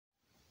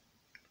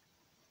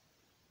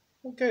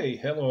Okay,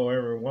 hello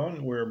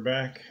everyone. We're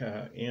back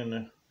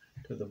in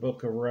to the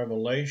book of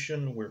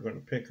Revelation. We're going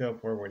to pick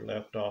up where we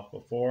left off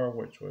before,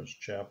 which was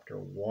chapter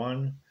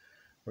 1.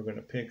 We're going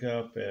to pick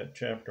up at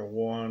chapter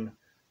 1,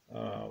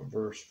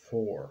 verse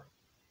 4.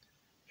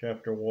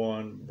 Chapter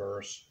 1,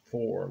 verse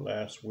 4.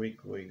 Last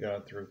week we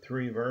got through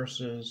 3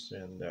 verses,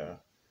 and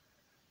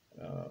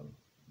uh,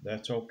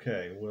 that's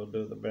okay. We'll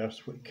do the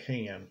best we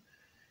can.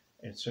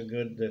 It's so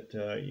good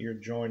that you're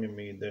joining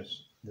me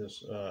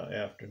this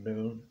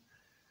afternoon.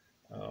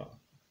 Uh,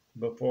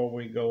 Before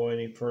we go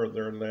any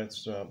further,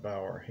 let's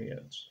bow our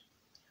heads.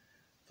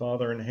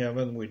 Father in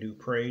heaven, we do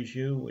praise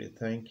you. We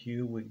thank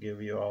you. We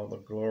give you all the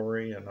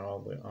glory and all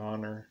the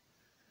honor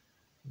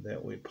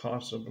that we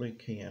possibly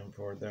can,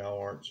 for thou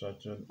art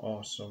such an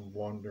awesome,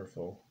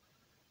 wonderful,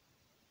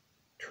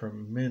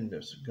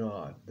 tremendous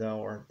God. Thou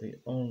art the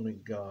only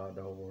God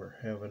over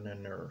heaven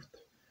and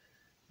earth.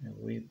 And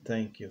we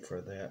thank you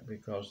for that,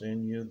 because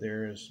in you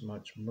there is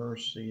much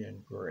mercy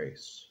and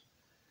grace.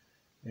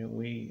 And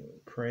we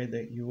pray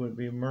that you would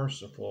be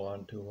merciful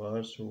unto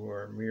us who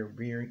are mere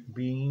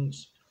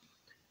beings,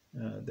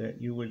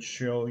 that you would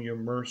show your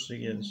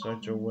mercy in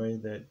such a way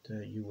that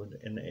you would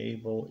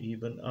enable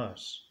even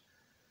us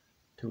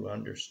to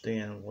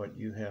understand what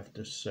you have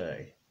to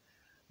say.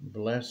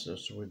 Bless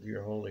us with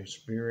your Holy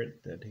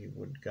Spirit, that he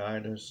would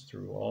guide us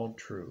through all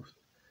truth.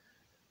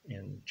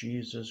 In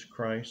Jesus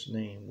Christ's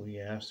name we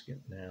ask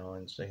it now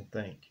and say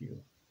thank you.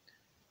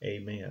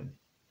 Amen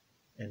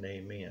and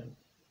amen.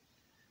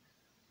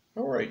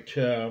 All right.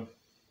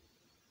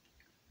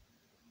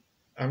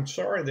 I'm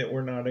sorry that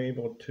we're not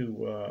able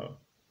to,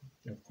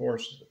 of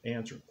course,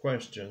 answer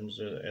questions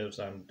as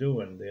I'm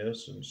doing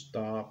this and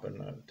stop and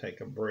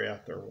take a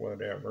breath or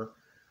whatever.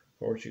 Of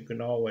course, you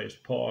can always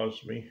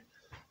pause me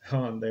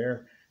on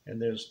there and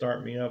then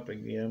start me up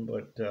again,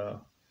 but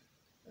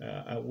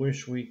I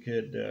wish we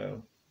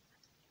could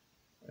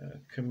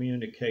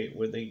communicate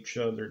with each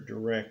other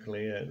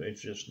directly.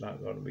 It's just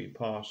not going to be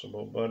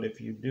possible. But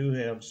if you do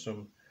have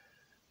some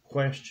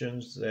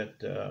questions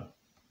that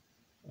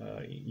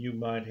you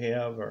might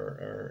have,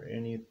 or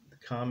any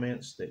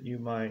comments that you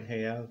might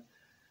have,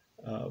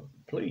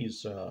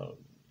 please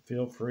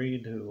feel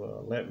free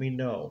to let me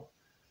know.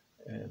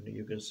 And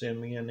you can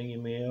send me an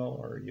email,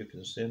 or you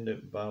can send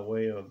it by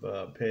way of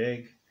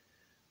Peg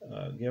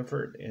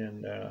Gifford,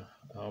 and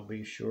I'll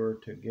be sure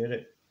to get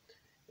it.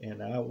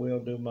 And I will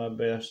do my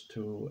best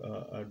to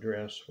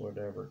address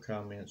whatever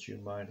comments you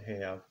might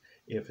have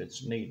if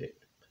it's needed.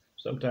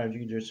 Sometimes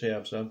you just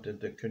have something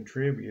to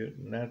contribute,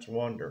 and that's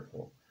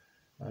wonderful.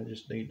 I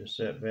just need to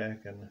sit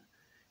back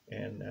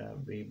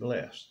and be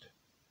blessed.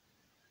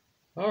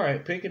 All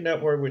right, picking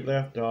up where we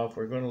left off,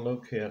 we're going to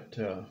look at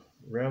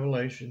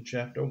Revelation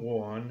chapter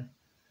 1.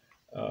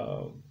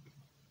 Uh,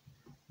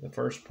 the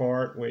first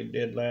part we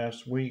did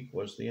last week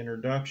was the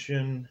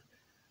introduction,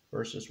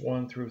 verses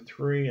 1 through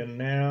 3, and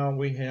now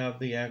we have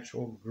the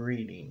actual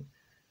greeting,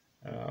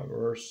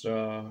 verse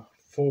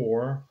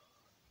 4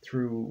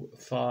 through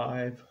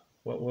 5,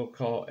 what we'll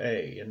call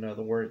A. In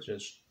other words,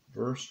 it's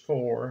verse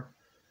 4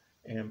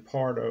 and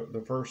part of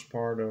the first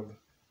part of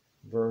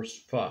verse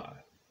 5.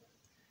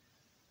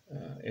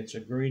 It's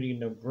a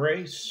greeting of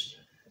grace,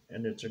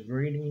 and it's a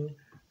greeting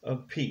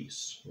of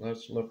peace.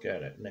 Let's look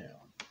at it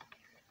now.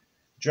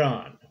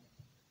 John,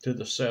 to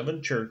the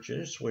 7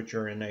 churches which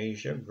are in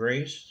Asia,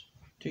 grace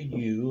to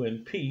you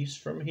and peace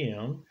from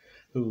him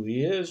who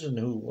is and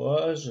who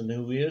was and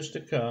who is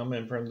to come,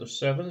 and from the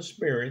 7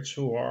 spirits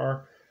who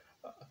are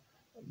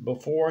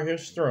before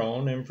his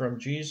throne, and from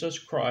Jesus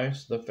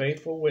Christ, the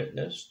faithful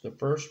witness, the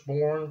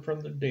firstborn from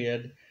the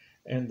dead,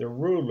 and the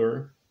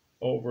ruler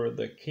over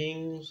the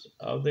kings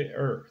of the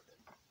earth.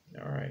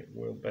 All right,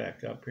 we'll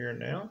back up here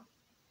now.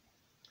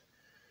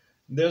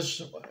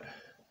 This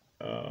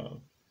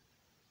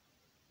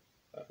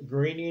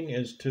greeting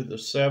is to the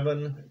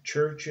 7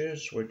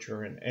 churches which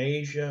are in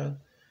Asia.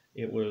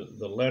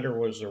 The letter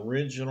was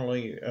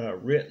originally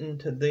written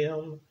to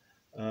them.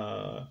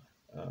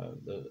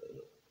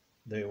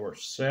 They were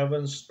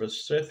 7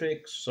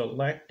 specific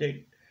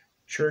selected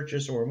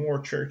churches. There were more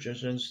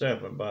churches than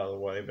 7, by the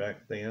way,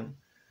 back then.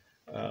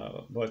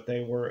 But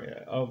they were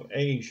of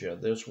Asia.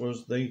 This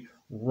was the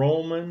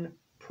Roman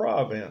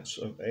province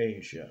of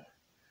Asia,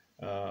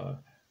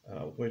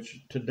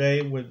 which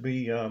today would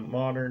be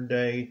modern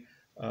day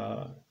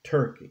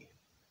Turkey.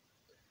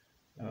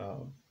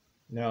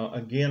 Now,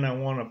 again, I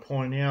want to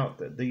point out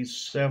that these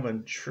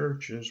 7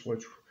 churches,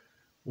 which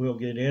we'll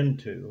get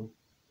into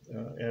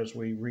as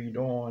we read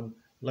on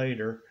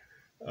later,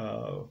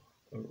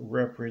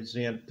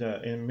 represent,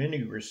 in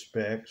many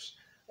respects,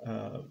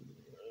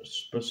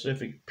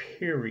 specific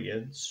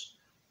periods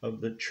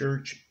of the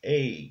church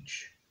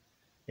age,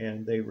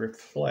 and they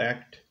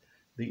reflect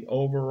the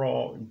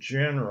overall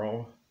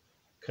general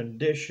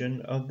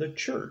condition of the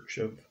church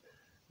of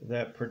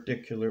that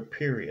particular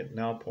period. And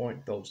I'll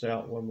point those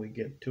out when we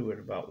get to it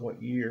about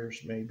what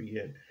years maybe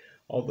it.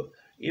 Although,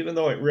 even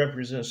though it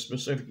represents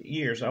specific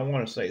years, I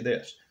want to say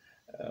this.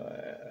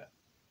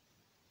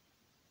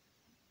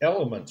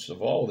 Elements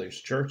of all these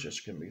churches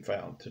can be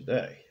found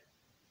today.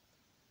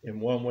 in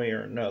one way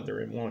or another,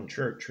 in one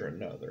church or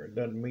another. It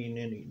doesn't mean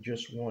any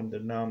just one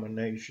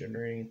denomination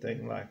or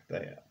anything like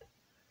that.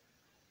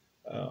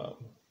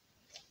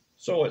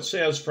 So it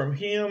says, from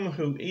him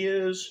who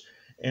is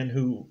and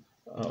who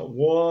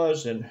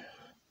was and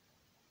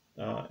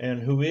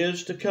who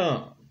is to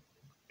come.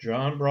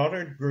 John brought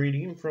a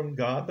greeting from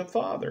God the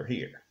Father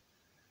here.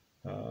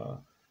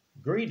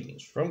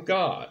 Greetings from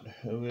God,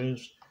 who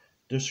is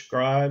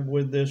described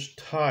with this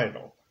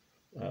title.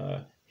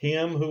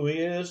 Him who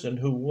is and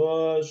who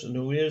was and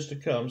who is to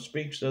come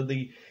speaks of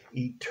the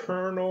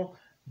eternal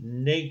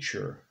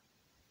nature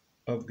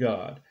of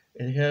God.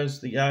 It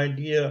has the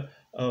idea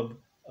of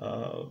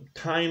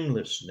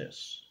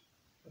timelessness,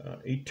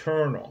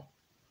 eternal,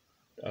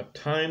 a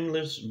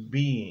timeless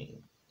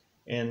being.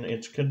 And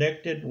it's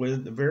connected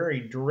with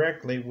very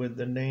directly with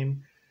the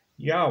name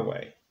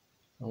Yahweh,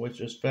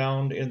 which is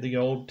found in the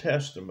Old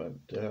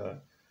Testament,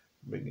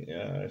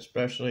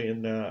 especially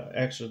in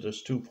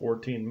Exodus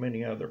 2:14,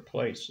 many other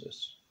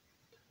places.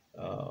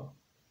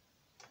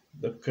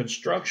 The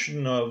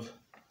construction of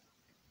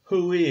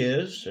who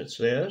is, it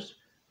says,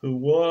 who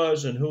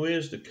was and who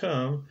is to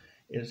come,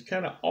 is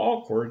kind of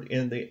awkward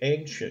in the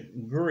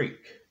ancient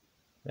Greek.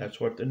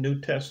 That's what the New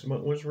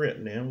Testament was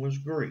written in, was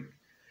Greek.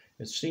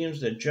 It seems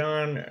that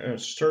John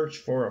searched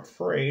for a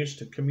phrase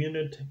to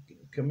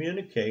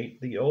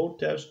communicate the Old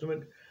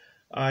Testament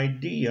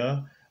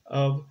idea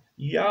of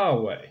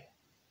Yahweh,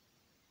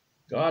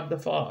 God the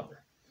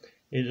Father.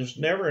 It is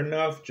never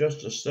enough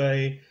just to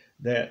say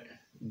that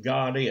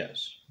God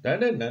is.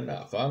 That isn't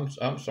enough.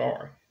 I'm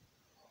sorry.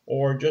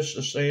 Or just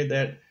to say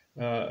that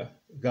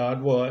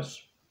God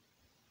was,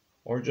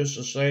 or just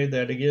to say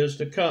that he is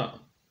to come.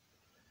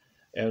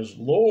 As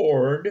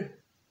Lord,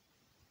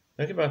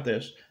 think about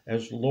this,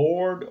 as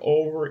Lord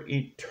over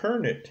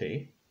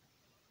eternity,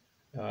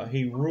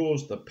 he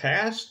rules the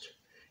past,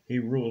 he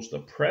rules the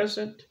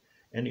present,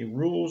 and he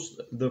rules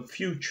the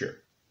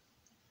future.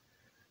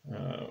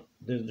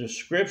 The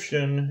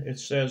description, it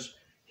says,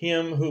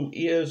 him who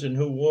is and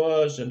who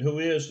was and who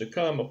is to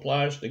come,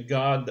 applies to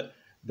God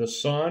the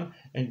Son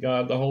and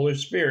God the Holy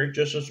Spirit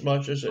just as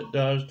much as it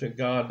does to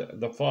God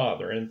the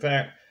Father. In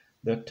fact,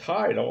 the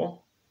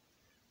title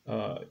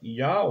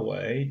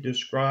Yahweh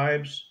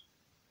describes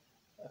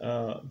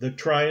the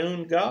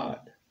triune God.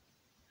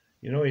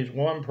 You know, he's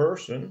one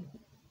person,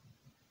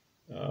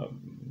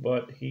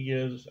 but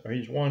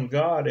he's one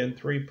God in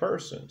three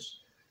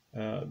persons.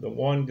 The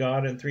one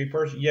God in three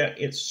persons.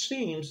 Yet it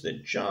seems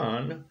that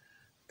John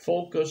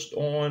focused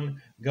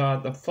on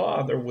God the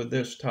Father with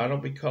this title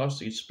because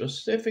he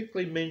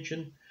specifically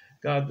mentioned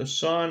God the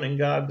Son and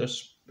God the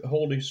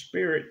Holy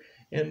Spirit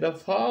in the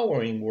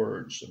following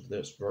words of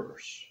this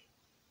verse.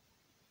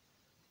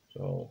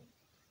 So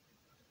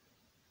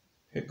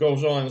it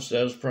goes on and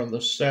says, from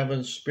the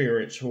seven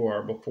spirits who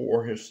are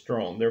before his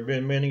throne. There have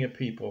been many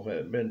people that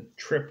have been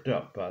tripped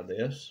up by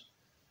this,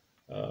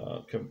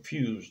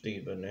 confused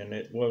even, and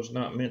it was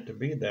not meant to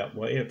be that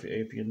way.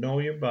 If you know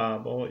your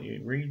Bible,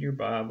 you read your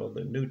Bible,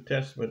 the New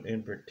Testament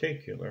in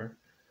particular,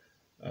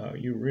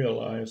 you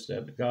realize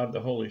that God the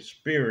Holy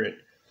Spirit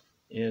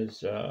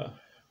is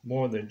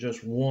more than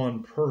just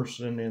one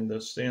person, in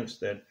the sense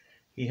that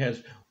he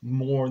has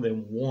more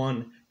than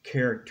one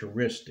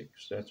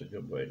characteristics. That's a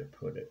good way to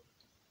put it.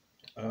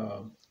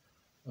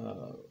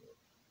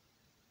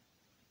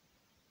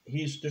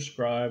 He's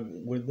described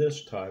with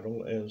this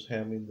title as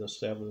having the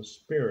seven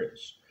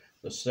spirits.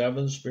 The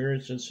seven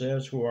spirits, it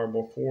says, who are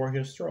before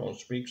his throne,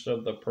 speaks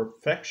of the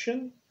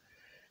perfection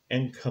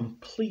and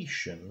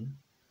completion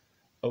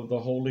of the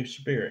Holy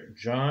Spirit.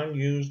 John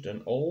used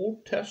an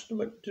Old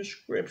Testament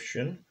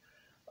description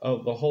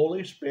of the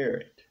Holy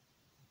Spirit.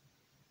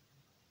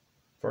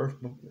 First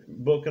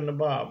book in the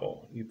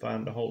Bible, you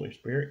find the Holy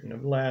Spirit. In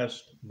the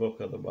last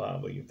book of the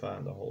Bible, you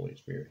find the Holy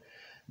Spirit.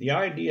 The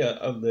idea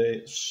of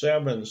the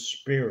seven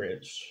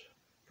spirits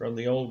from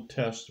the Old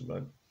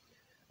Testament,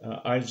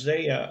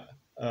 Isaiah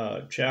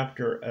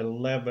chapter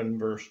 11,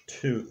 verse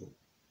 2,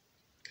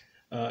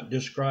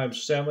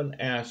 describes seven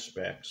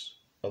aspects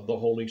of the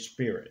Holy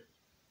Spirit.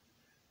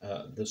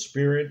 The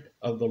Spirit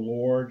of the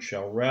Lord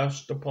shall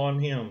rest upon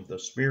him, the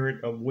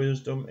Spirit of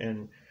wisdom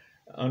and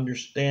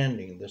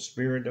understanding, the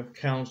Spirit of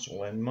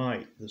counsel and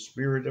might, the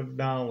Spirit of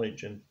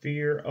knowledge and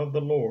fear of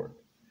the Lord.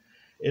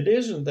 It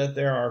isn't that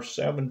there are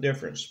seven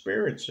different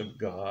spirits of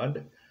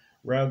God.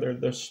 Rather,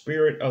 the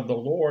Spirit of the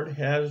Lord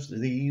has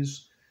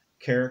these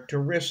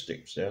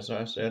characteristics, as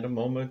I said a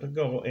moment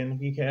ago, and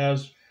he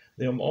has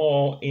them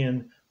all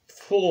in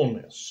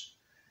fullness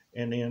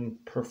and in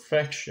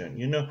perfection.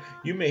 You know,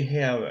 you may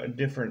have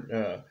different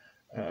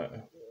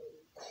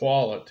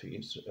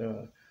qualities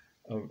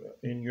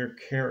in your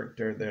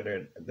character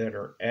that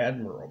are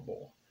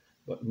admirable,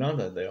 but none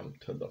of them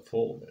to the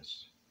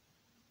fullness.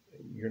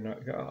 You're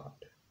not God,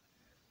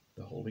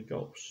 the Holy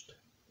Ghost.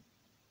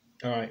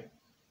 All right.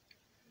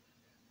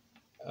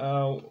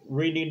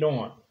 Reading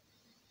on.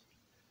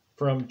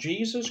 From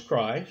Jesus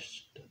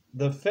Christ,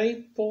 the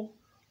faithful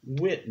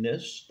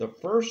witness, the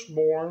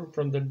firstborn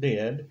from the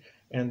dead,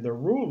 and the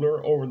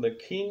ruler over the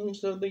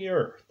kings of the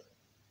earth.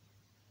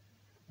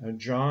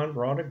 John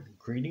brought a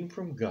greeting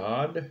from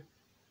God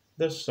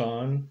the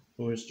Son,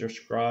 who is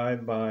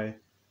described by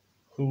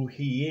who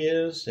he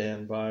is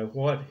and by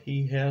what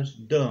he has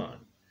done.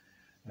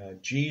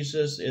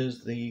 Jesus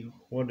is the,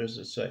 what does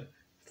it say?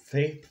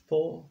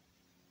 Faithful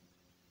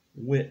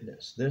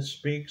witness. This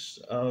speaks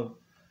of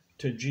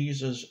to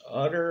Jesus'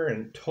 utter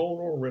and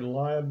total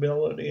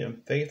reliability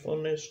and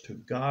faithfulness to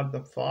God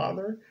the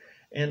Father,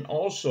 and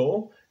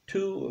also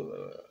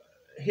to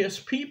his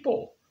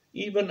people,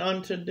 even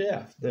unto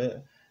death.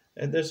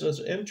 And this is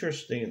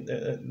interesting.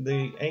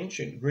 The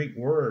ancient Greek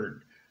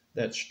word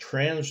that's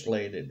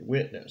translated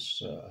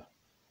witness.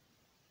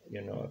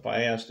 If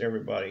I asked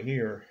everybody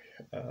here,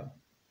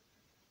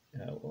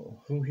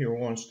 who here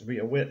wants to be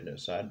a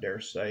witness, I dare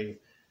say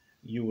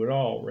you would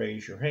all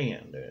raise your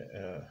hand.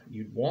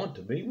 You'd want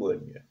to be,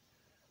 wouldn't you?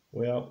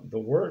 Well, the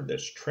word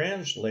that's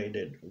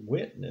translated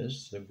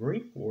witness, the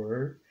Greek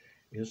word,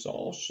 is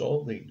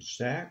also the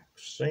exact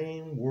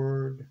same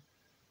word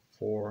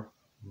for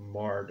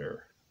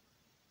martyr.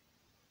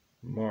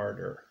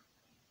 Martyr.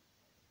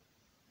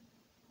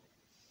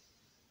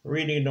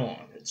 Reading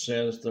on, it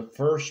says, the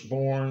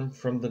firstborn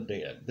from the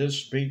dead. This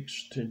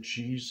speaks to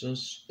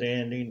Jesus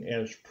standing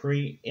as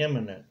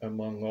preeminent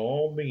among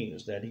all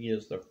beings, that he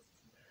is the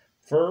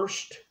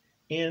first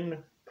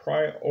in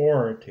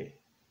priority.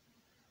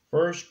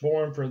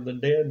 Firstborn from the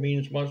dead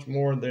means much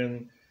more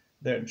than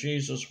that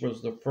Jesus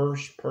was the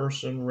first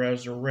person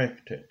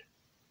resurrected.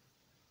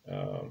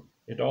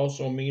 It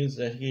also means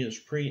that he is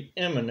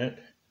preeminent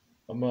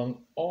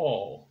among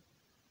all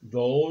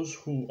those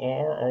who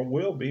are or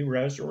will be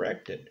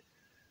resurrected.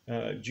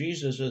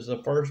 Jesus is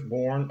the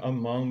firstborn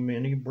among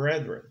many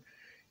brethren.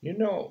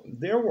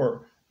 There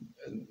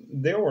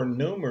were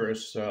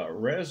numerous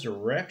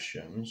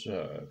resurrections,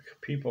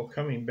 people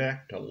coming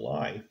back to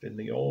life in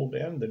the Old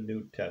and the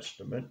New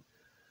Testament,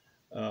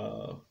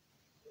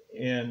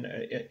 and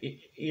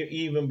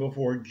even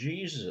before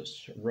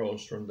Jesus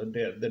rose from the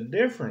dead. The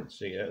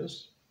difference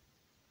is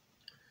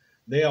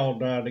they all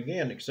died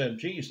again except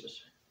Jesus.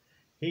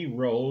 He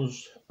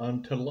rose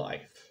unto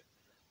life,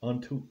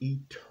 unto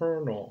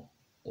eternal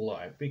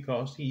life,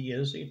 because he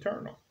is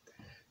eternal.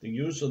 The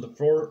use of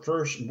the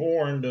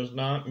firstborn does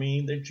not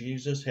mean that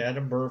Jesus had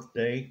a birth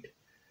date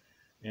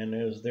and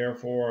is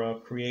therefore a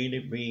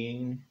created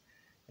being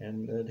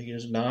and that he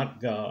is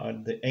not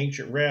God. The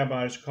ancient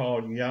rabbis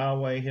called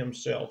Yahweh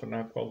himself, and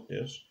I quote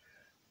this,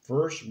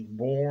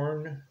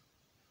 firstborn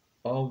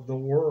of the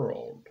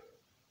world.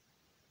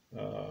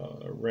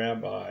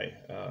 Rabbi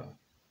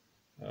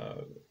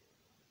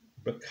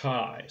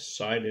Bacchai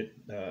cited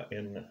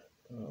in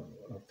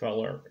a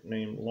fellow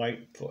named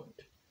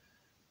Lightfoot,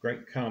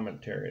 great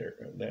commentary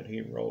that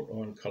he wrote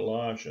on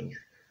Colossians.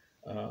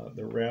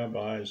 The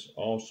rabbis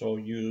also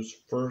use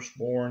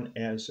firstborn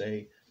as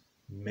a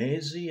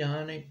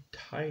messianic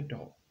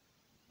title.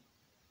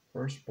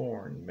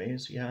 Firstborn,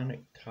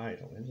 messianic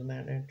title. Isn't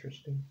that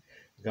interesting?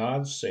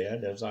 God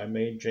said, as I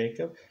made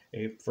Jacob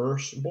a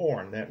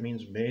firstborn. That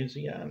means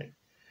messianic.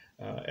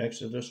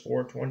 Exodus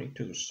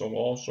 4:22. So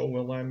also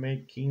will I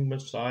make King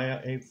Messiah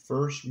a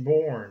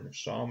firstborn.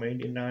 Psalm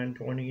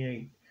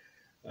 89:28.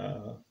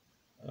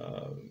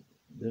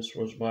 This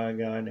was by a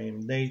guy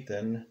named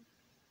Nathan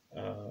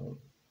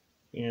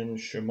in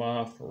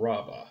Shemath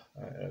Rabbah.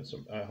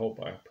 I hope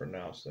I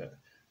pronounced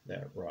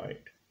that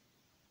right.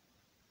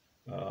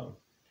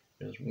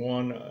 There's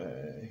one,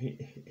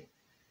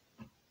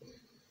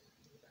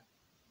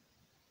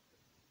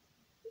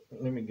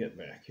 let me get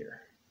back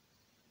here.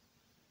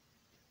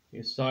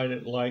 He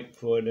cited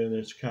Lightfoot in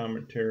his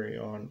commentary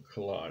on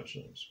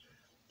Colossians.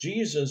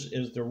 Jesus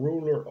is the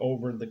ruler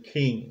over the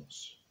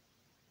kings.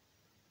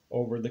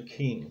 Over the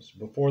kings.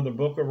 Before the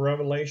book of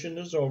Revelation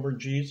is over,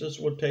 Jesus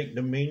will take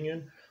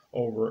dominion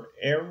over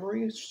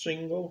every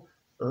single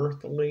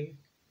earthly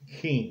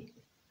king.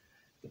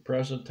 At the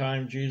present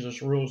time,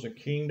 Jesus rules a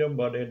kingdom,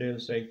 but it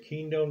is a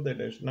kingdom that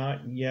is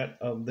not yet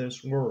of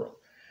this world.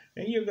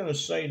 And you're going to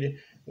say,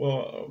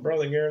 well,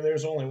 Brother Gary,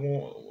 there's only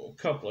a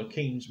couple of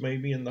kings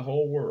maybe in the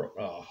whole world.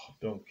 Oh,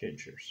 don't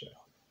kid yourself.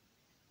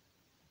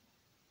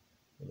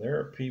 There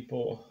are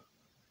people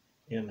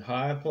in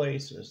high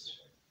places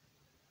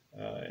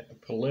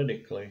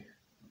politically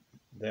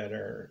that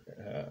are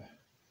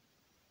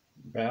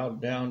bowed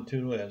down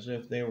to as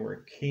if they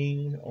were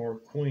king or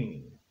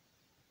queen.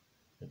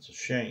 It's a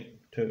shame,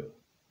 too.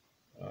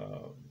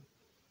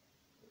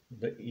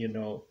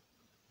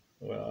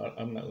 Well,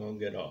 I'm not going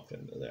to get off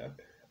into that.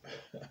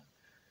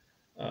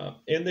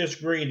 In this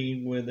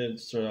greeting, with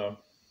its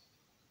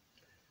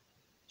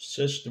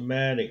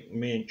systematic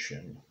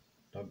mention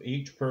of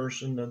each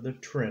person of the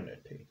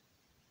Trinity,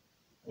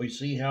 we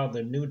see how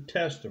the New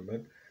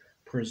Testament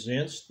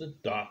presents the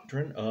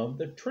doctrine of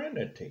the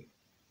Trinity.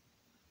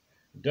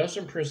 It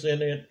doesn't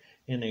present it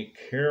in a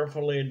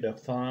carefully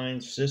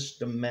defined,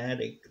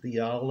 systematic,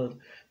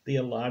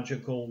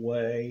 theological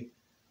way,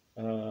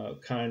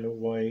 kind of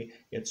way.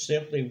 It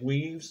simply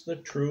weaves the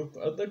truth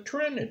of the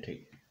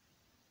Trinity,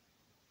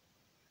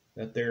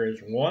 that there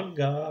is one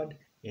God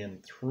in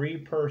three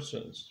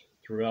persons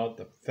throughout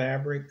the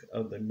fabric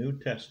of the New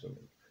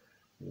Testament.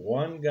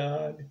 one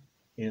God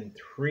in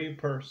three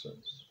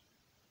persons.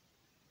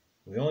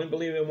 We only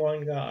believe in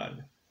one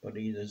God, but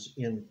he is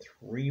in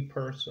three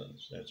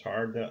persons. That's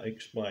hard to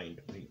explain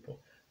to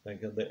people.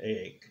 Think of the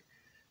egg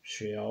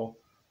shell,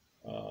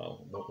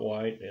 the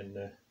white and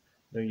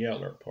the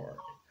yellow part.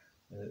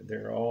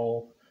 They're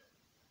all,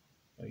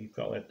 you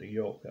call it the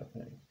yolk, I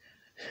think.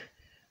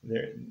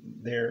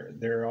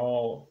 They're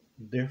all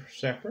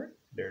separate.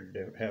 They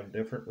have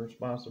different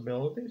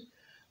responsibilities,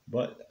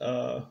 but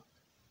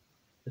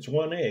it's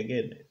one egg,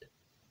 isn't it?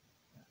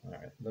 All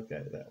right, look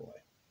at it that way.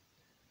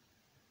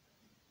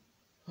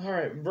 All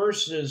right,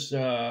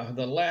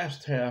 the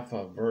last half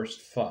of verse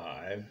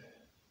 5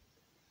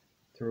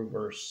 through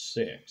verse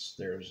 6,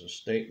 there's a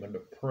statement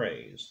of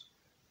praise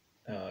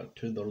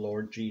to the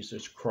Lord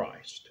Jesus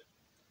Christ.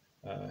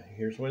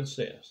 Here's what it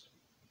says.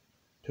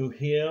 To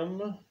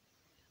him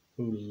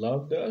who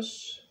loved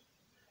us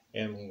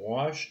and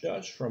washed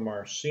us from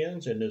our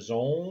sins in his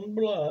own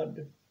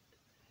blood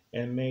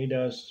and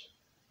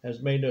has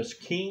made us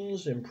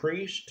kings and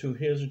priests to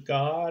his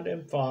God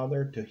and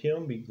Father. To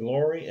him be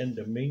glory and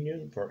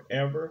dominion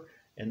forever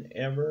and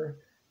ever.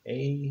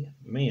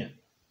 Amen.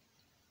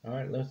 All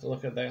right, let's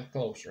look at that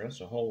closer. That's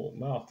a whole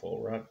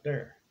mouthful right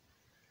there.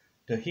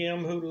 To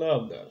him who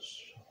loved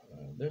us.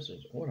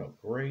 What a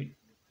great,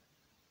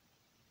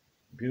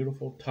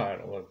 beautiful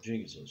title of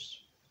Jesus.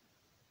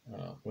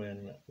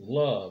 When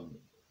loved,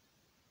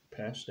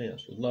 past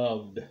tense,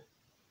 loved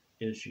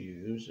is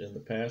used in the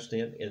past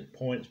tense, it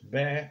points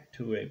back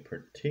to a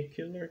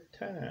particular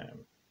time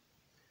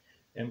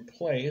and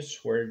place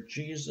where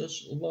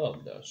Jesus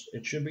loved us.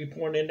 It should be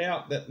pointed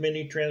out that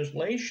many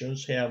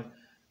translations have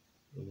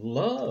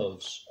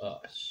loves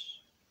us.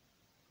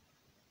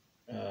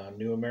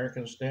 New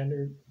American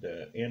Standard,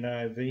 the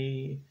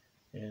NIV,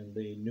 and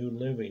the New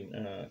Living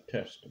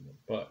Testament.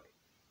 But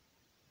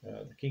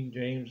the King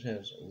James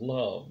has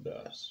loved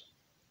us.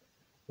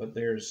 But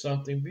there's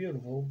something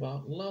beautiful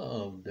about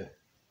loved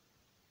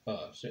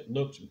us. It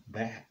looks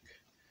back.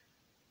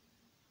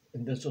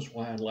 And this is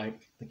why I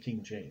like the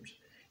King James.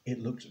 It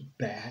looks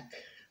back.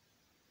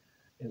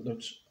 It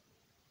looks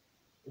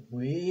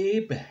way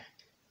back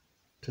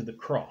to the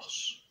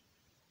cross.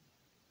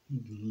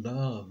 He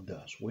loved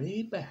us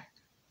way back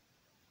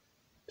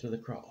to the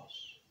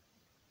cross.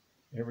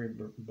 Every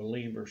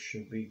believer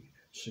should be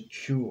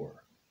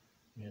secure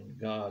in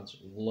God's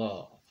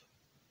love,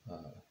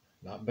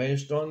 not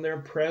based on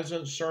their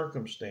present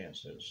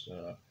circumstances,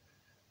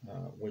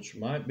 which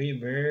might be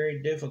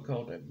very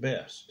difficult at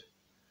best.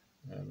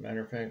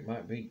 Matter of fact,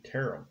 might be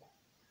terrible,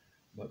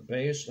 but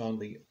based on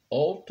the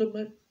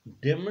ultimate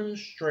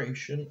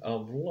demonstration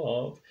of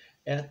love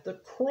at the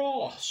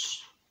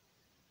cross.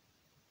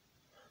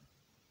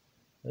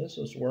 This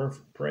is worth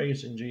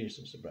praising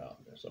Jesus about.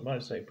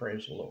 Somebody say,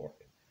 praise the Lord.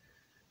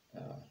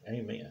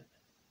 Amen.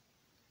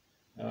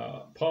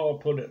 Paul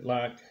put it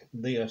like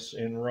this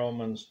in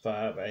Romans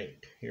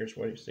 5:8. Here's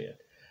what he said.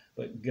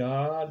 But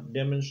God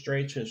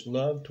demonstrates his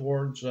love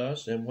towards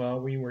us, and while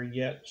we were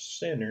yet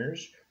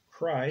sinners,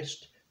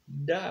 Christ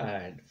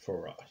died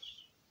for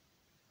us.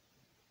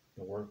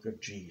 The work of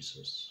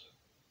Jesus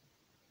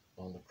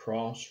on the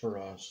cross for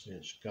us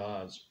is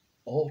God's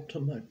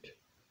ultimate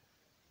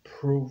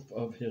proof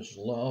of his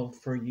love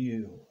for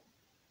you.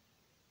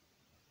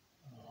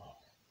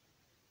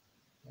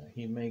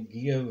 He may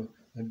give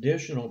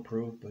additional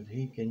proof, but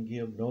he can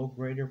give no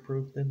greater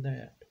proof than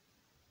that.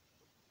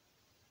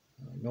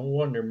 No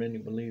wonder many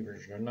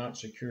believers are not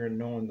secure in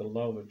knowing the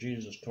love of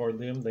Jesus toward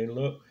them. They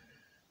look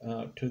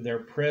to their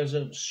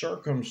present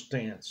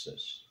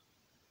circumstances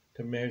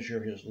to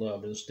measure his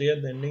love.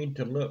 Instead, they need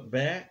to look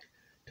back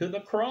to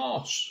the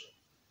cross.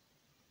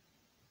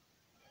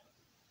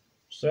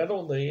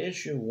 Settle the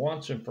issue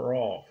once and for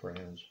all,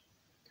 friends.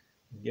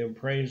 Give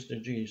praise to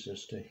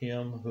Jesus, to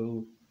him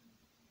who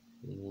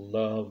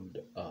loved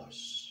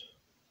us.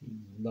 He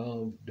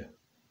loved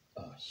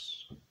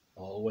us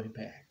all the way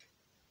back.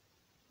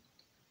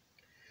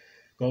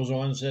 Goes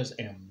on and says,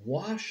 and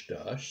washed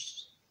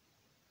us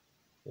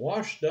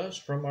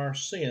from our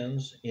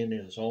sins in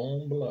his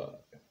own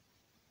blood.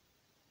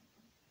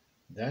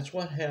 That's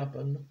what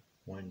happened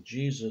when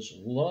Jesus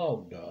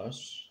loved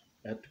us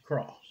at the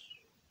cross.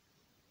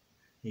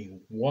 He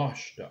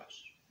washed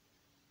us.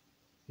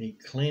 He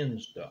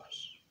cleansed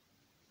us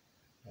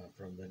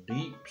from the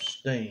deep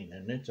stain,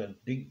 and it's a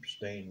deep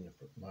stain,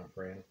 my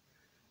friend,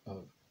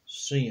 of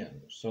sin,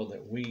 so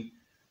that we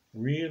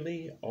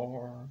really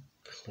are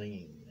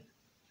clean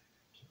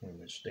when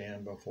we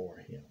stand before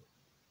him.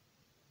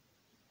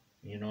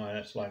 You know,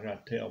 that's like I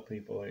tell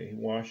people, he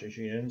washes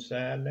you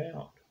inside and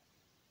out.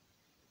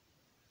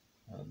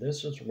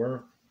 This is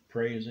worth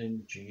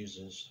praising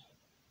Jesus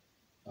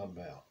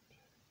about.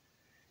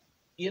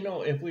 You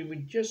know, if we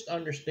would just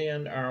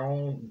understand our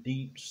own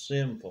deep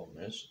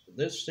sinfulness,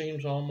 this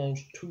seems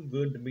almost too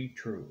good to be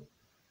true.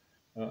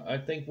 I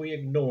think we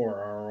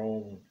ignore our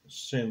own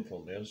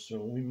sinfulness, so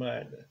we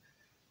might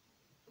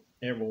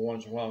every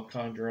once in a while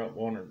conjure up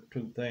one or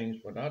two things,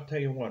 but I'll tell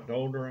you what, the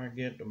older I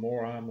get, the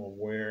more I'm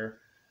aware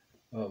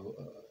of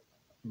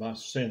my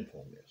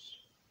sinfulness.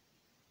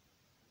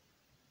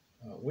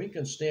 We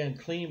can stand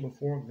clean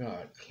before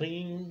God,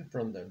 clean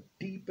from the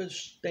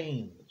deepest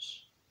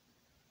stains.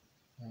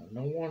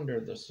 No wonder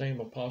the same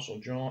Apostle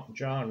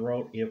John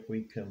wrote, if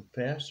we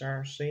confess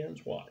our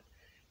sins, what?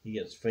 He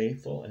is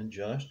faithful and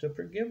just to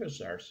forgive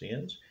us our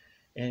sins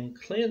and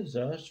cleanse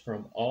us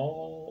from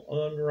all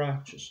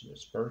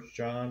unrighteousness. 1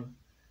 John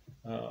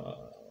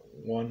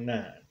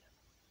 1:9.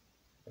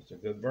 That's a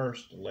good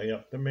verse to lay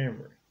up the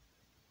memory.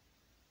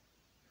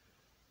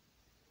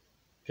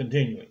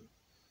 Continuing, it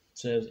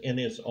says, in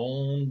his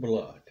own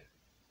blood.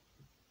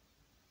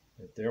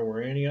 If there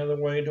were any other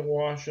way to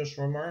wash us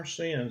from our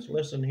sins,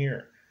 listen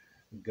here,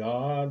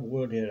 God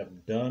would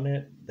have done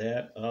it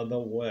that other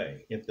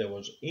way. If there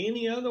was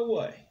any other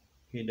way,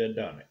 he'd have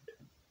done it.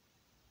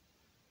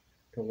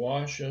 To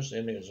wash us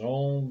in his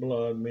own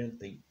blood meant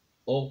the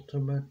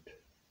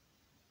ultimate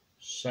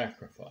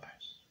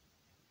sacrifice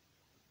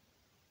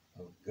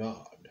of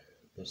God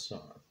the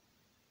Son.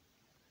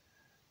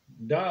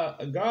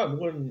 God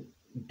wouldn't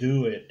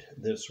do it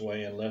this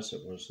way unless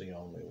it was the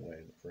only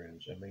way,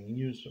 friends. I mean,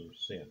 use some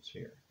sense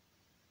here.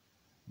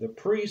 The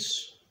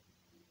priests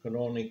could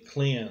only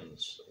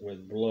cleanse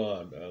with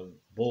blood of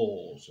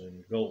bulls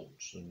and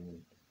goats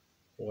and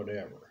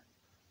whatever.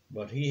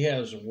 But he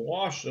has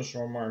washed us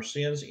from our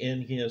sins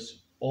in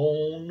his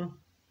own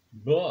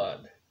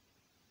blood.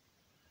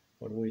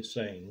 What are we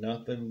saying?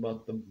 Nothing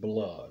but the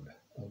blood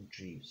of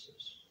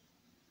Jesus.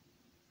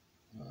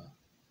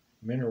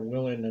 Men are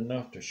willing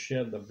enough to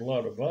shed the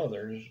blood of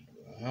others.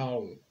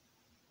 How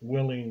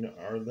willing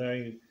are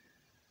they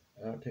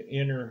to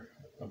enter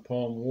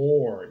upon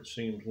war, it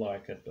seems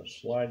like, at the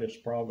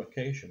slightest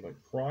provocation?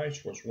 But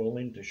Christ was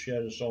willing to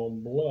shed his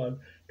own blood,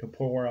 to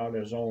pour out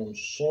his own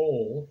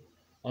soul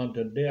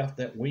unto death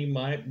that we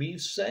might be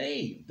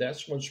saved.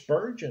 That's what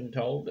Spurgeon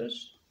told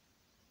us.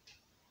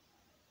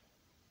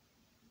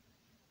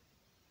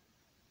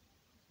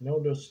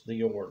 Notice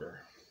the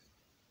order.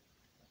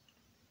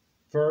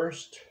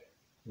 First,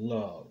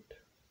 loved,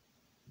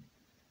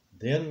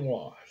 then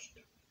washed.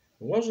 It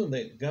wasn't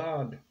that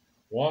God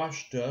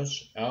washed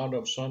us out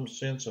of some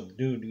sense of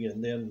duty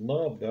and then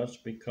loved us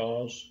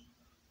because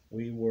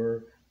we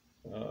were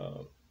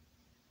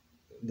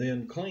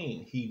then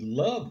clean. He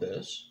loved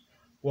us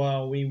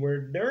while we were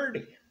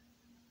dirty.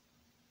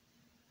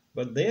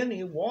 But then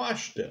he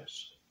washed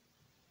us,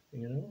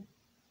 you know.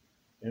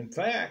 In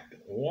fact,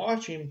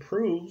 washing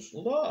proves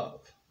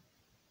love.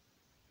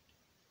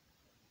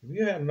 If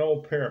you had an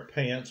old pair of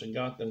pants and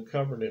got them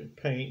covered in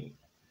paint,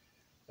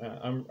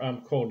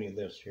 I'm quoting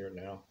this here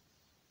now,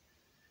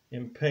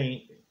 in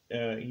paint,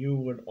 you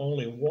would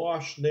only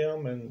wash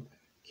them and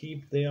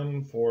keep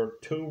them for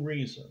two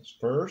reasons.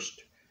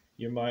 First,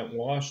 you might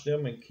wash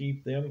them and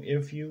keep them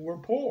if you were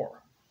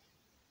poor.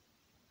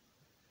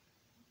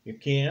 You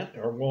can't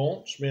or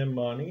won't spend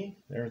money,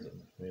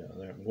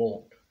 that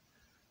won't,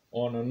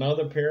 on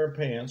another pair of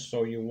pants,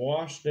 so you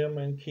wash them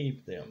and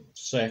keep them.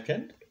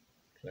 Second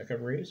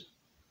reason,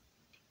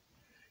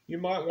 you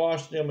might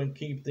wash them and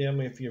keep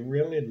them if you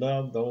really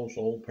love those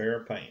old pair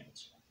of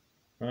pants.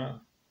 Huh?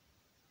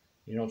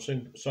 You know,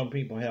 some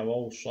people have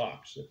old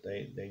socks that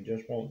they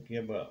just won't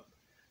give up.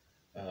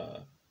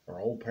 Or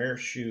old pair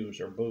of shoes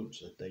or boots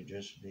that they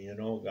just,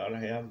 got to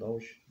have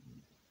those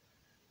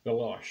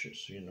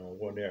galoshes,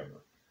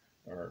 whatever.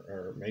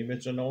 Or maybe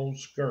it's an old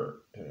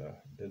skirt.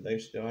 Do they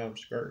still have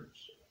skirts?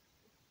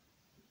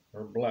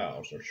 Or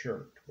blouse or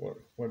shirt,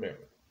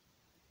 whatever.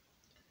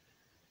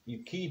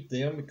 You keep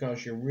them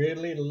because you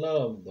really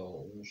love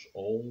those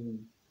old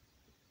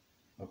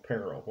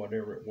apparel,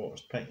 whatever it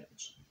was,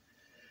 pants.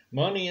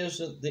 Money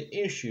isn't the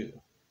issue.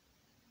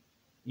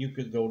 You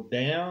could go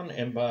down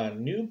and buy a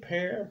new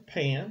pair of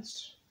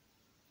pants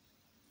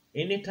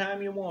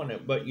anytime you want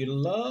it, but you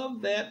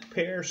love that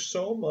pair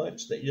so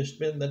much that you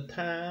spend the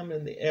time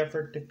and the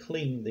effort to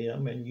clean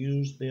them and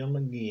use them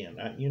again.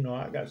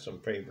 I got some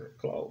favorite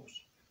clothes.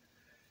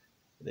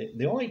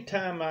 The only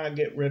time I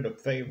get rid of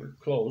favorite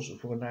clothes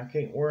is when I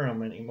can't wear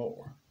them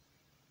anymore.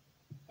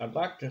 I'd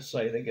like to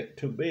say they get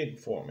too big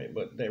for me,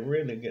 but they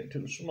really get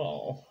too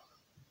small.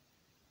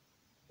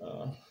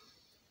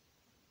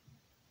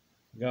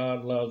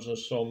 God loves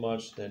us so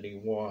much that he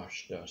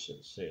washed us,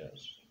 it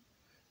says.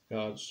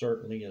 God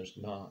certainly is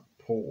not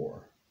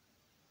poor.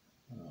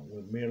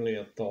 With merely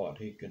a thought,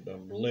 he could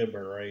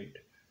obliterate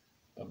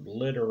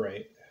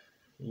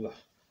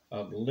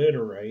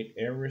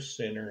every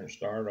sinner and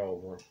start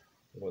over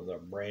with a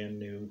brand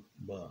new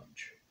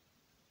bunch.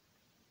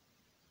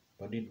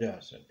 But he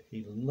doesn't.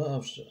 He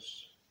loves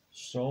us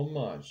so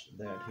much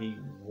that he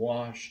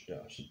washed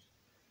us,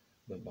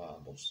 the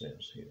Bible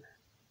says here.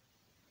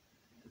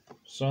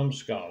 Some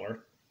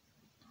scholar,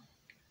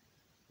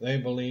 they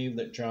believe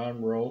that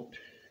John wrote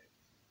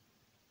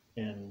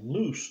and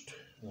loosed,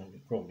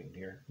 I'm quoting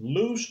here,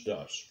 loosed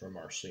us from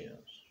our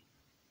sins.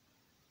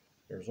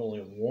 There's only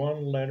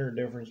one letter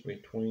difference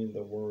between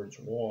the words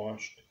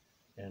washed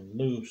and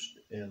loosed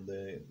in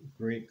the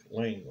Greek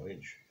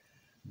language.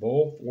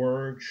 Both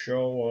words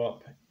show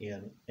up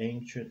in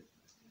ancient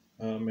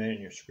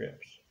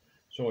manuscripts.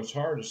 So it's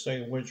hard to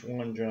say which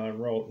one John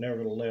wrote.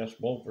 Nevertheless,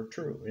 both are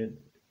true, isn't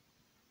it?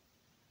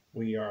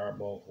 we are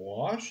both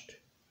washed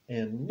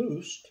and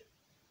loosed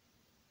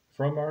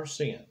from our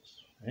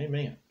sins.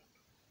 Amen.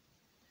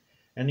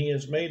 And he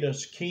has made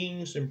us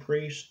kings and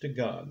priests to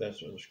God.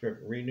 That's what the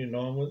scripture, reading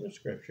on with the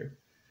scripture.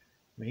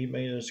 He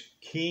made us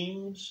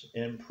kings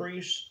and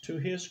priests to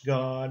his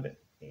God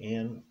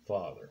and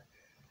Father.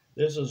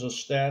 This is a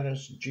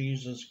status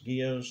Jesus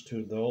gives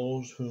to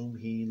those whom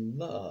he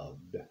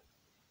loved.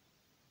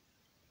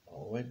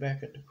 All the way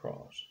back at the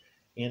cross.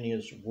 In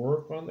his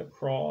work on the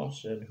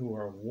cross, and who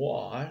are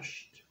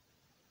washed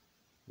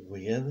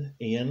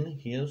in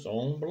his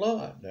own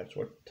blood. That's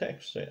what the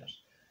text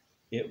says.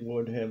 It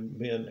would have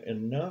been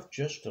enough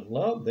just to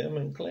love them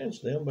and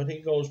cleanse them, but he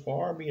goes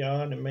far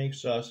beyond and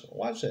makes us,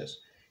 watch this,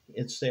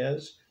 it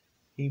says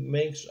he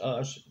makes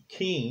us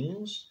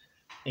kings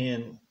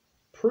and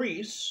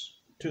priests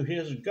to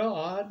his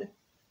God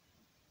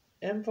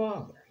and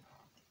Father.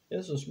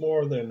 This is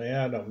more than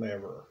Adam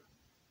ever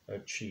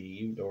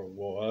achieved or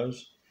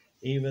was.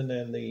 Even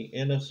in the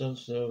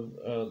innocence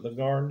of the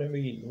Garden of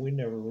Eden, we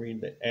never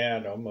read that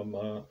Adam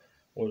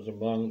was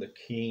among the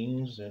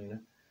kings and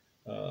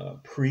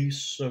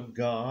priests of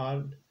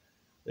God.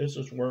 This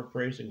is worth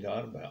praising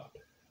God about.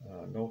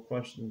 No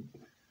question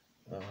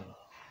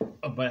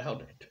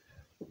about it.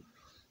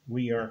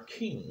 We are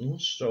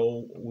kings,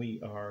 so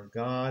we are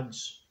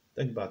God's,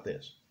 think about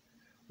this,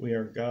 we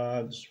are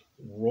God's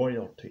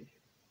royalty.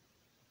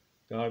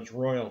 God's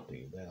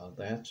royalty. Now,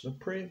 that's a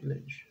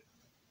privilege.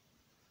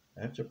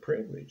 That's a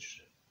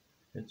privilege.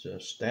 It's a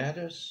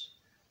status,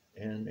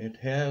 and it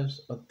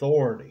has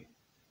authority.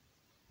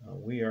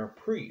 We are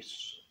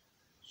priests,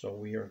 so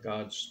we are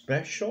God's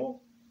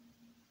special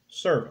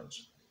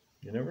servants.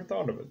 You never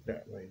thought of it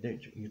that way,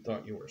 did you? You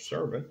thought you were a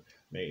servant,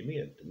 maybe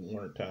at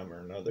one time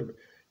or another, but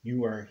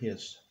you are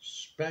his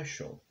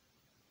special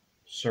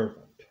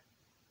servant.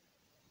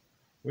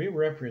 We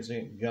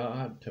represent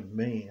God to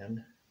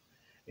man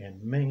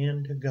and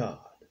man to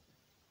God.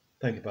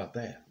 Think about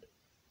that.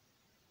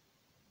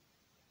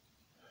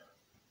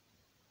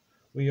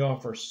 We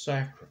offer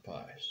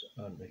sacrifice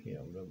unto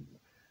him. The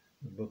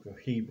book of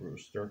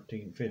Hebrews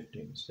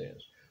 13:15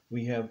 says.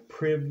 We have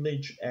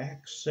privileged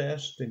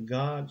access to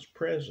God's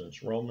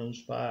presence.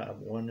 Romans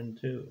 5:1 and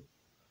 2.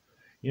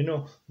 You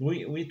know,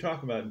 we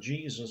talk about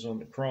Jesus on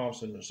the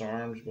cross and his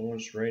arms going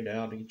straight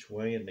out each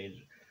way, and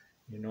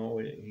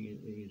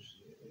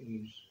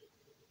he's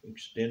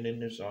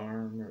extending his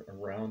arm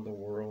around the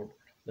world.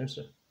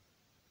 Listen,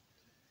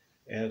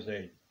 as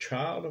a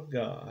child of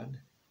God,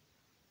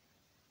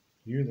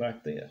 you're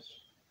like this.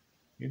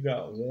 You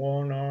got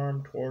one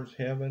arm towards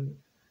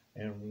heaven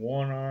and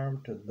one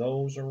arm to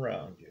those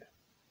around you.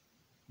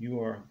 You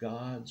are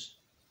God's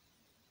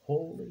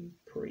holy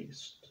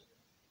priest,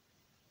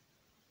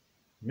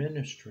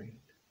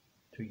 ministering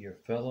to your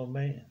fellow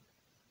man.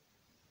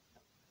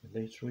 At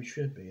least we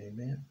should be,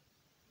 amen.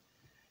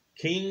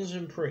 Kings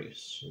and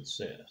priests, it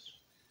says.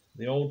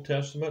 The Old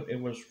Testament,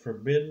 it was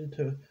forbidden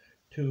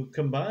to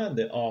combine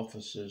the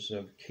offices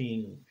of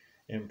king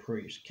and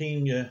priest.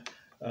 King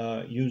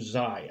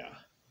Uzziah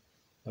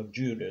of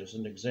Judah is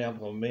an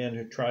example of a man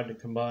who tried to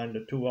combine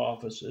the two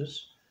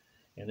offices,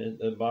 and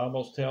the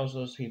Bible tells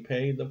us he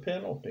paid the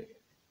penalty.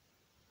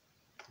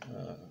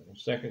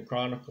 2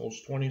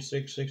 Chronicles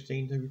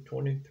 26:16 through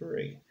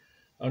 23.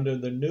 Under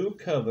the new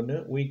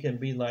covenant, we can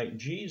be like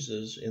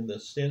Jesus in the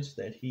sense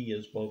that he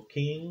is both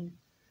king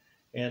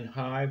and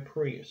high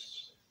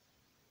priest.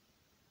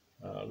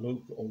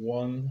 Luke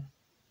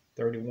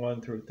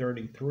 1:31 through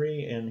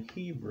 33 and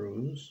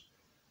Hebrews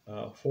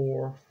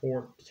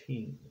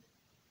 4:14.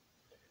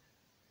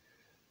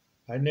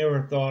 I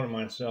never thought of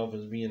myself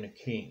as being a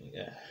king,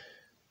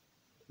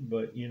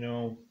 but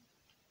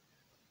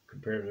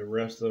compared to the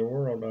rest of the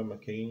world, I'm a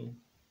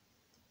king,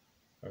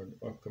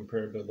 or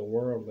compared to the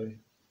worldly,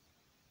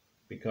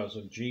 because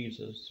of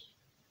Jesus.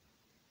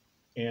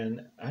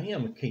 And I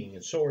am a king,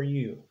 and so are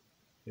you.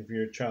 If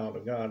you're a child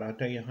of God, I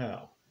tell you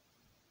how.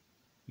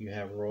 You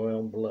have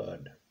royal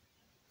blood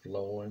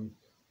flowing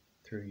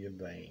through your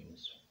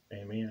veins.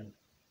 Amen.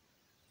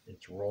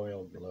 It's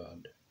royal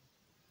blood.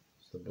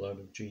 It's the blood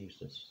of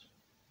Jesus.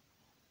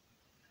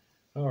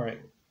 All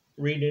right.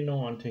 Reading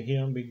on, to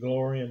him be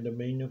glory and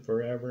dominion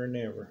forever and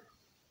ever.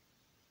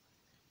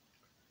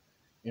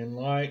 In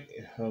light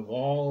of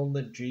all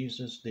that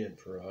Jesus did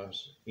for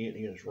us, it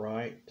is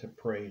right to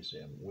praise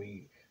him.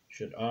 We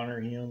should honor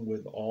him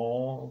with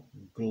all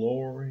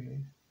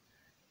glory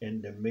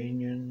and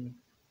dominion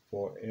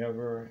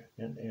forever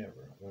and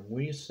ever. When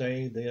we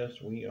say this,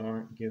 we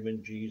aren't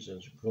giving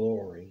Jesus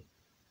glory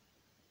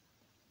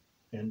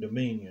and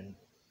dominion.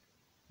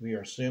 We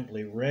are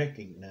simply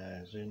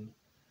recognizing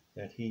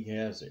that he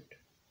has it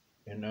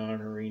and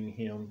honoring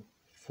him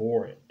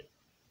for it.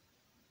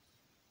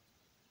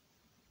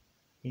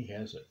 He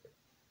has it,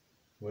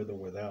 with or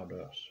without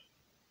us.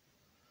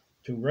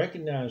 To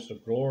recognize the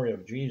glory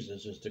of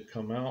Jesus is to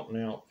come out and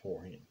out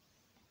for him.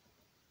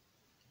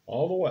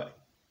 All the way.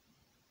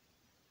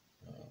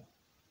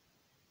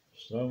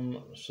 Some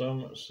of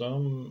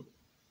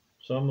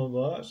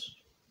us,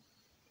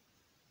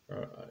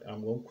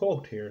 I'm going to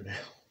quote here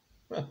now.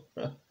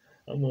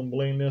 I'm going to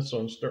blame this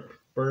on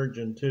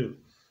Spurgeon too.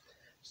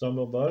 Some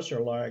of us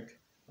are like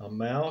a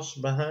mouse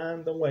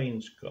behind the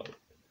wainscot.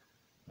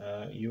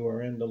 You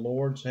are in the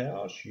Lord's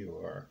house. You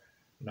are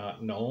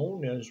not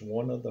known as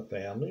one of the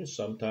families.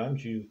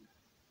 Sometimes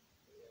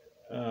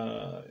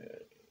uh,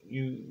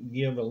 you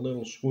give a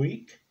little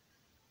squeak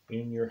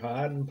in your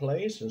hiding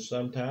place, and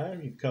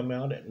sometimes you come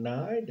out at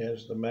night,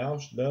 as the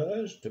mouse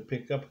does, to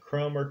pick up a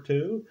crumb or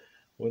two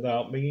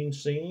without being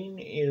seen.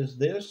 Is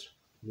this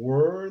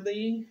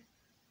worthy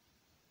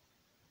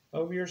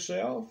of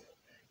yourself?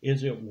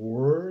 Is it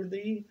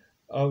worthy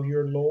of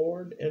your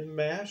Lord and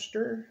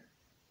Master?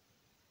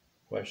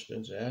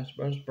 Questions asked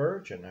by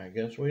Spurgeon. I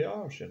guess we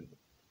all should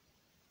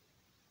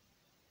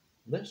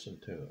listen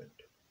to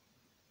it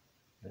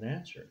and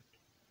answer it.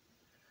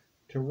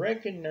 To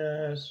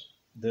recognize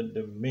the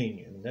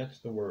dominion, that's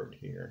the word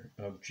here,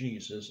 of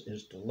Jesus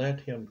is to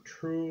let him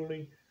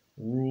truly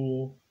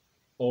rule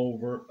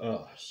over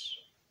us.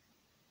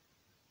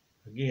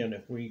 Again,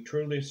 if we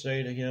truly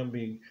say to him,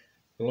 be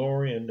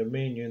glory and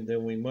dominion,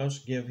 then we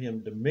must give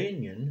him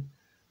dominion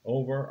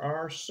over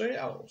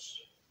ourselves.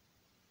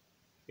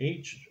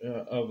 Each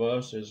of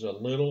us is a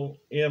little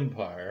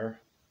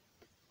empire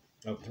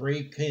of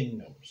three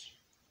kingdoms: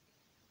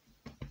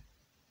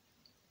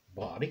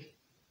 body,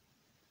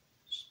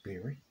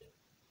 spirit,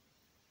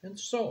 and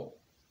soul.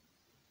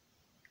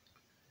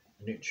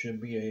 And it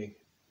should be a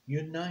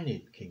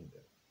united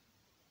kingdom.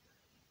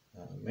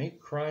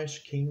 Make Christ's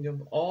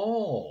kingdom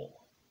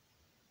all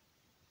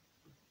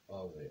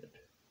of it.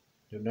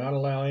 Do not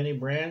allow any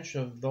branch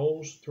of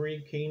those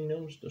three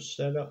kingdoms to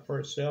set up for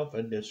itself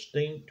a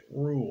distinct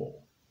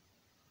rule.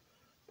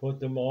 Put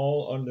them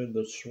all under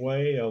the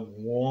sway of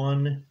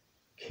one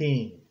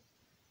king.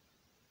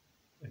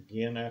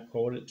 Again, I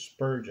quoted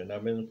Spurgeon.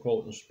 I've been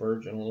quoting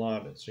Spurgeon a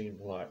lot, it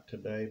seems like,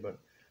 today, but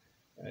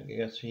I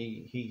guess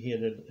he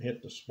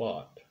hit the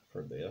spot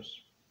for this.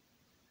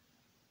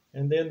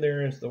 And then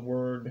there is the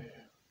word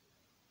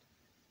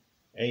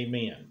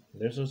amen.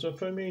 This is a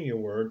familiar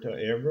word to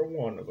every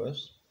one of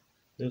us.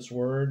 This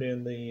word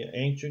in the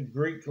ancient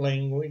Greek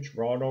language,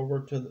 brought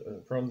over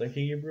from the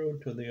Hebrew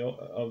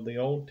of the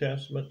Old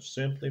Testament,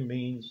 simply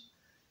means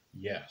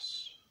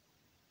yes.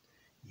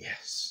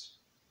 Yes.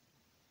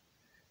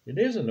 It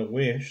isn't a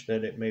wish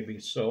that it may be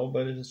so,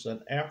 but it is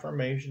an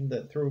affirmation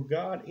that through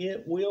God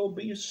it will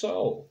be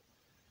so.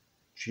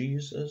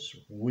 Jesus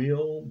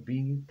will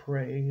be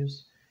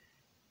praised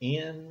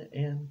in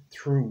and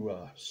through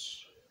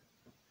us.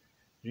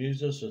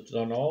 Jesus has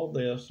done all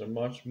this and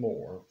much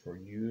more for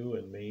you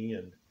and me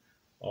and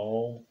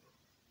all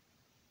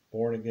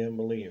born-again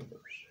believers.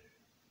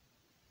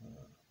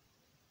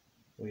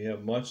 We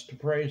have much to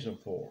praise him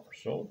for,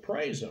 so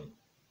praise him.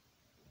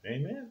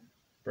 Amen.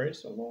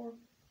 Praise the Lord.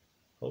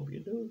 Hope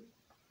you do.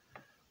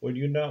 Would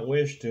you not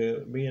wish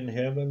to be in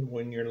heaven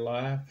when your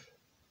life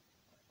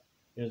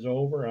is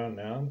over?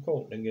 Now I'm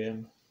quoting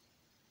again.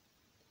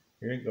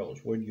 Here it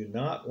goes. Would you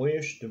not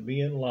wish to be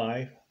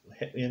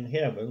in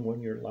heaven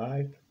when your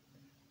life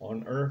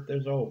on earth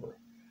is over?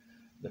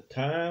 The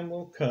time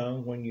will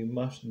come when you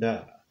must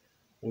die.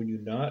 Would you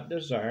not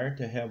desire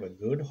to have a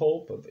good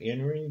hope of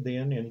entering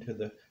then into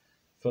the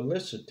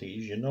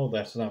felicities? You know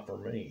that's not for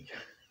me.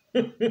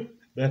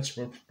 That's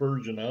from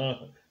Spurgeon.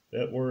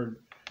 That word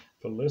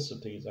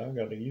felicities, I've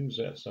got to use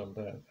that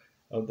sometime.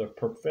 Of the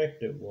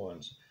perfected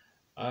ones.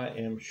 I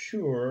am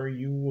sure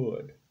you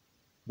would.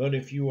 But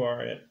if you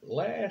are at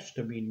last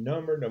to be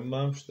numbered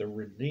amongst the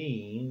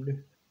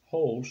redeemed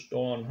host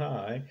on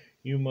high,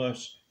 you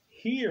must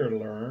here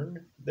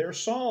learn their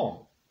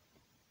song.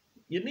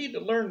 You need to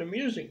learn the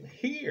music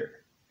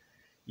here.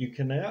 You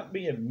cannot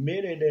be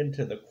admitted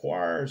into the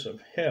choirs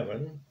of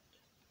heaven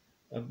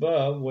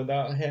above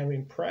without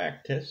having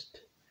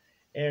practiced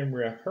and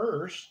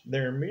rehearsed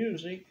their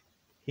music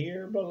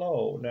here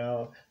below.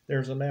 Now,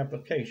 there's an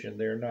application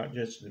there,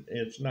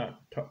 it's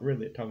not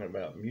really talking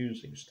about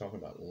music, it's talking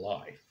about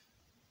life.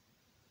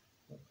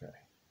 Okay.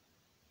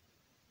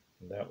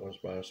 That was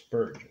by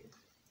Spurgeon.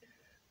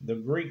 The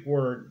Greek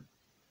word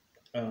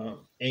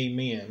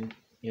amen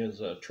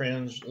is a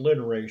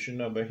transliteration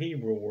of a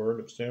Hebrew word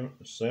of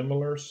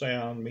similar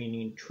sound,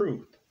 meaning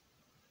truth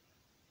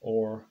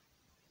or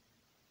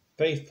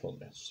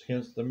faithfulness.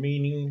 Hence the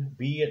meaning,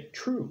 be it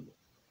true,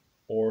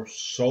 or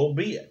so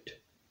be it.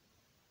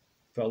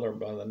 A feller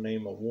by the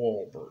name of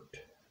Walbert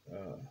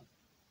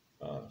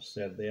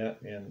said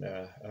that, and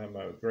I'm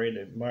a great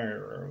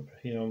admirer of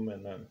him,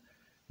 and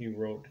he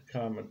wrote a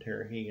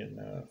commentary, he and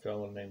a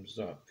fellow named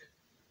Zuck.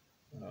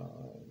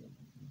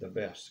 The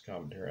best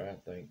commentary, I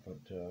think, but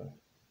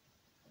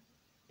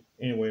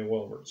anyway,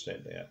 Walbert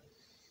said that.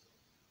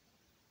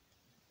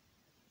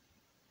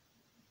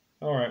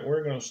 All right,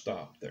 we're going to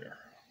stop there.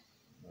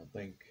 I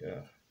think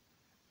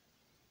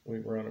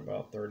we've run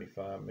about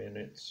 35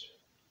 minutes.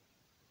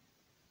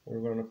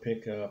 We're going to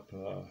pick up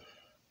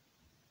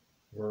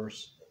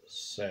verse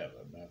 7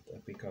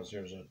 because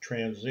there's a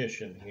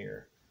transition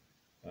here.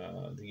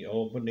 The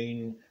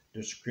opening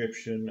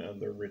description of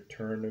the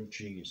return of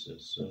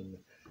Jesus, and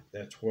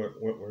that's what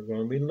we're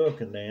going to be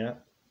looking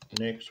at.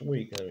 next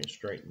week. Let me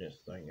straighten this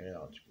thing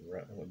out.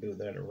 We'll do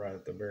that right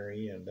at the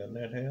very end. Doesn't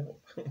that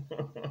help?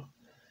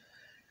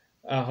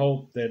 I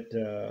hope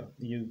that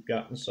you've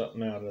gotten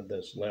something out of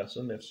this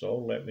lesson. If so,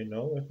 let me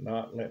know. If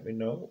not, let me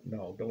know.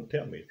 No, don't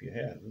tell me if you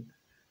hadn't.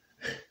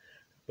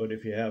 But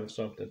if you have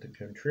something to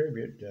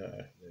contribute,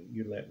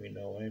 you let me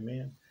know.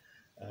 Amen.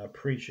 I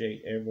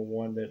appreciate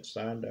everyone that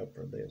signed up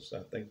for this.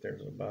 I think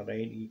there's about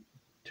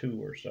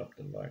 82 or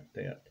something like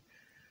that.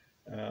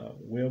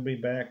 We'll be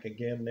back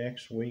again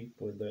next week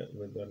with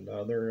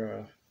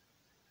another.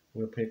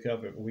 We'll pick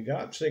up. We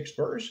got 6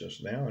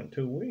 verses now in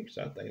 2 weeks.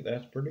 I think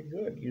that's pretty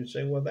good. You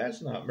say, well,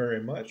 that's not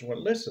very much.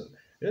 Well, listen,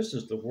 this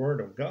is the Word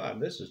of God.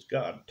 This is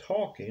God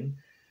talking.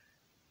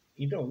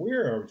 We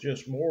are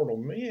just mortal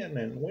men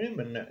and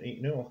women.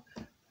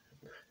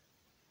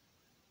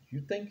 You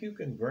think you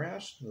can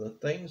grasp the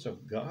things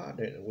of God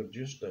with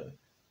just the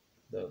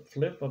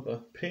flip of a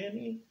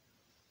penny?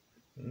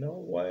 No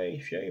way,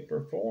 shape,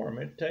 or form.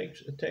 It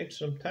takes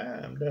some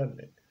time, doesn't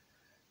it?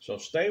 So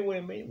stay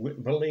with me.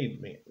 Believe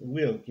me,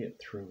 we'll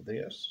get through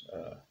this.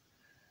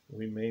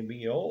 We may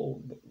be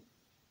old, but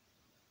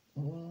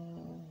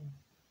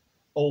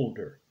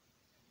older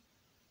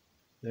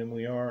than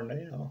we are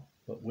now,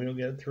 but we'll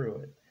get through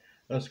it.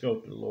 Let's go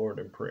to the Lord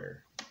in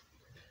prayer.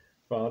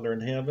 Father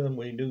in heaven,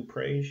 we do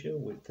praise you.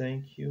 We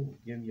thank you.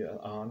 We give you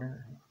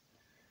honor.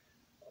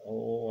 Oh,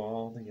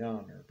 all the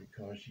honor,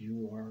 because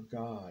you are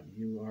God.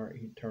 You are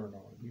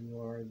eternal. You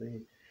are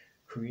the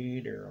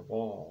creator of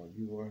all.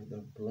 You are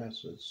the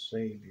blessed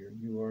Savior.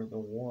 You are the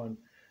one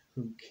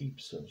who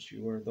keeps us.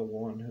 You are the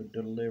one who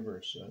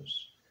delivers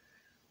us.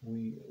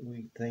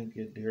 We thank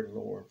you, dear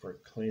Lord, for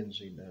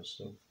cleansing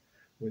us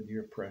with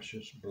your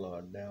precious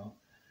blood. Now,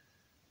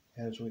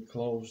 as we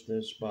close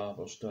this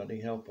Bible study,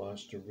 help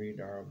us to read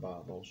our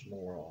Bibles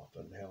more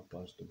often. Help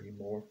us to be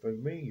more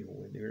familiar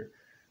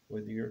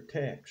with your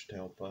text.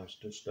 Help us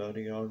to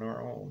study on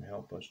our own.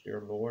 Help us,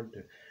 dear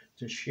Lord,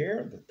 to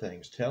share the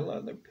things. Tell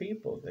other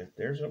people that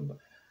there's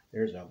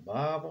a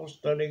Bible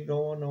study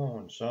going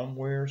on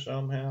somewhere,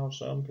 somehow,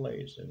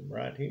 someplace, and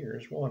right here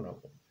is one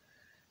of them.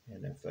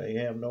 And if they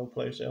have no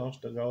place else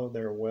to go,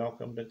 they're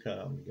welcome to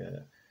come.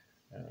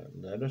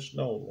 Let us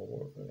know,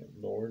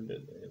 Lord,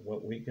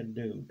 what we can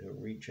do to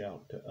reach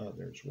out to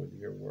others with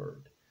your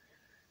word.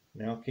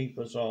 Now keep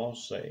us all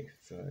safe.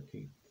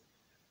 Keep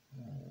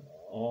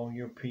all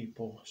your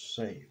people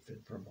safe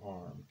and from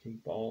harm.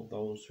 Keep all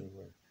those who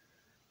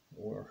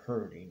are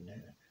hurting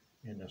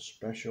in a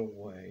special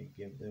way.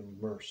 Give them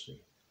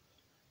mercy.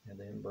 And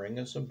then bring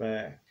us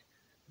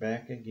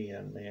back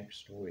again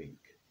next week.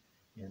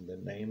 In the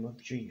name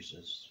of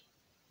Jesus,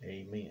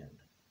 amen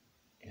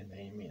and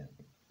amen.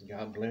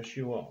 God bless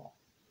you all.